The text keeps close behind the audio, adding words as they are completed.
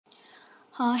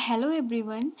Hello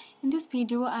everyone. In this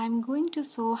video I am going to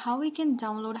show how we can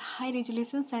download high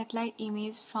resolution satellite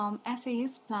image from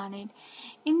SAS Planet.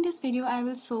 In this video I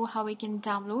will show how we can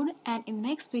download, and in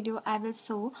next video I will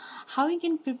show how we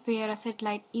can prepare a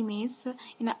satellite image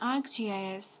in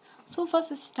ArcGIS. So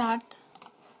first start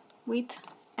with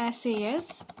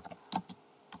SAS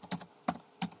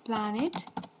Planet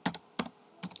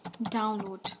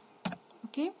download.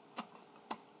 Okay,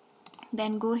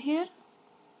 then go here.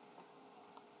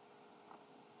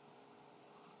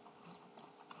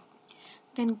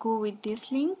 Then go with this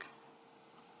link.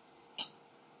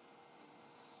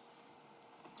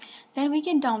 Then we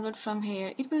can download from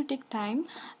here. It will take time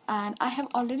and I have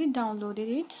already downloaded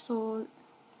it, so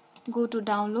go to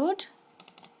download,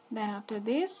 then after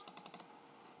this,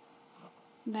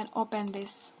 then open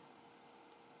this.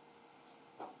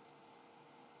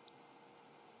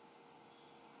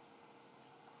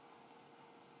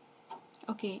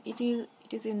 Okay, it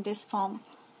is in this form.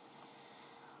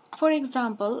 For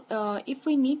example, if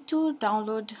we need to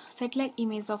download satellite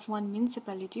image of one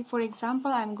municipality, for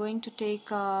example I'm going to take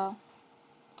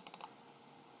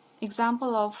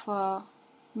example of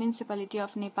municipality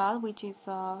of Nepal, which is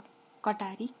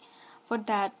Katari. For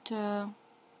that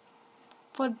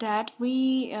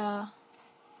we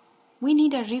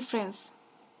need a reference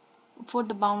for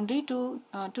the boundary to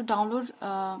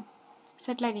download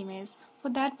satellite image. For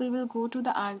that we will go to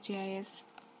the ArcGIS.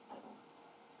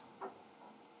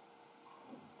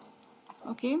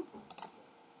 Okay,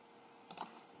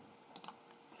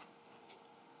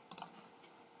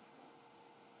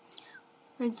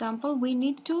 for example we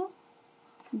need to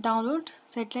download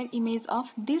satellite image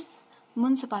of this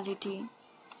municipality,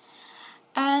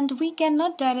 and we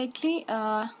cannot directly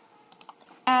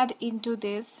add into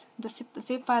this the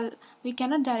zip file. We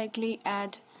cannot directly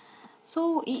add,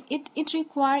 so it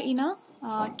require in a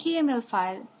KML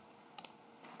file.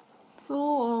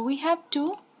 So we have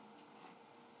to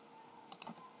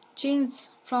change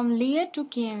from layer to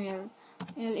KML,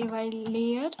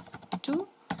 layer to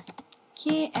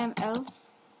KML.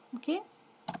 Okay,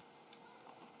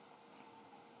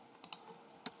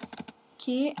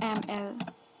 KML.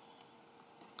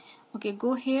 Okay,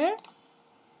 go here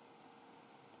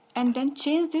and then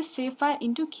change this save file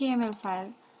into KML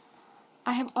file.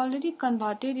 I have already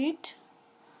converted it,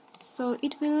 so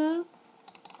it will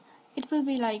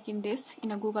be like in this,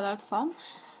 in a Google Earth form.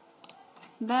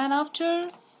 Then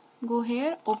after, go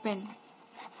here, open.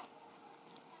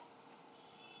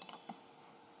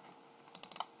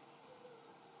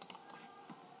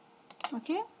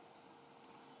 Okay,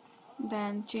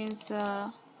 then change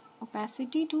the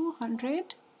opacity to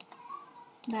 100.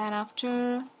 Then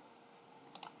after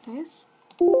this,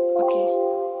 okay,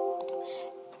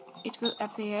 it will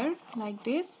appear like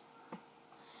this.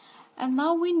 And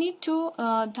now we need to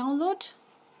download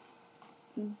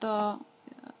the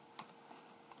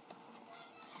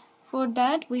for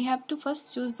that we have to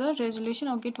first choose the resolution.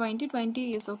 Okay,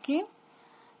 2020 is okay.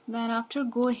 Then after,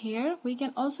 go here. We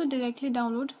can also directly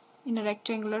download in a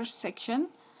rectangular section,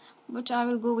 but I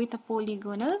will go with a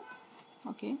polygonal.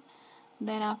 Okay,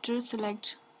 then after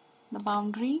select the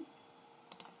boundary.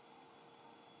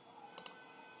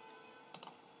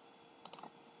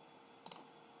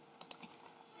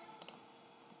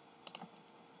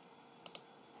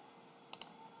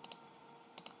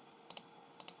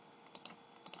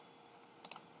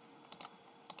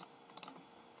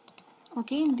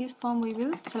 Okay, in this form we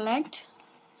will select.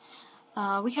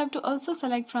 We have to also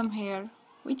select from here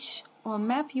which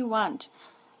map you want.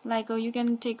 Like you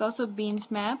can take also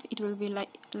Beans map. It will be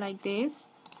like this.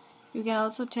 You can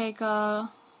also take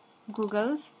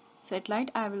Google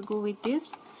satellite. I will go with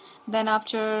this. Then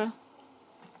after,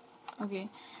 okay,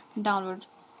 download.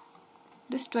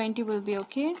 This 20 will be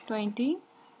okay. 20.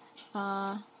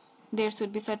 There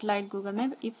should be satellite Google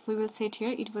map. If we will set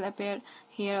here, it will appear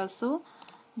here also.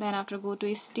 Then after, go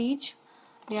to Stitch.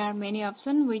 There are many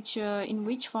options which in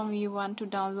which form you want to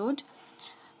download.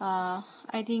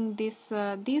 I think this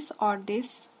or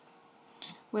this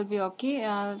will be okay.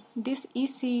 This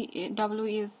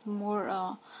ECW is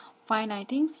more fine, I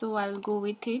think, so I will go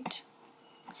with it.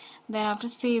 Then after,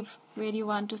 save where you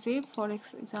want to save. For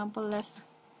example, let's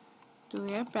do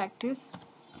here practice.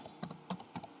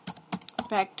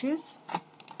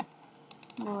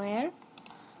 Go here,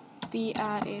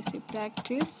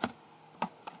 practice.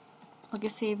 Okay,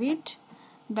 save it.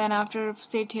 Then after,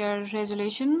 set here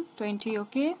resolution 20.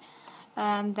 Okay,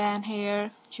 and then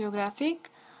here geographic,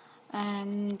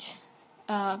 and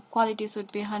quality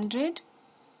should be 100.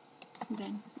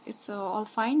 Then it's all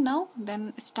fine now.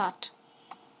 Then start.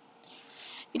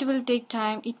 It will take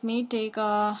time. It may take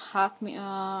a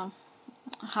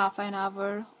half an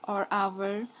hour or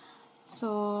hour.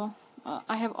 So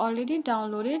I have already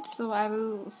downloaded, so I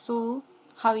will show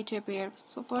how it appears.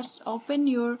 So first open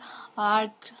your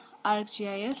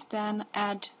ArcGIS, then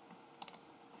add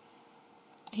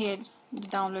here the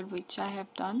download which I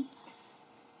have done.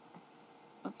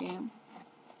 Okay,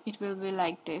 it will be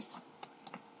like this.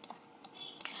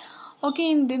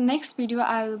 Okay, in the next video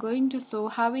I will going to show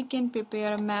how we can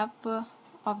prepare a map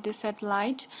of the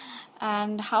satellite,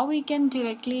 and how we can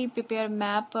directly prepare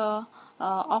map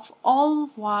of all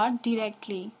world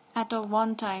directly at a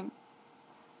one time.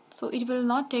 So it will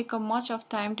not take much of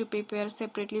time to prepare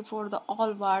separately for the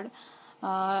all world.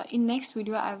 In next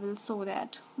video I will show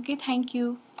that. Okay, thank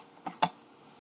you.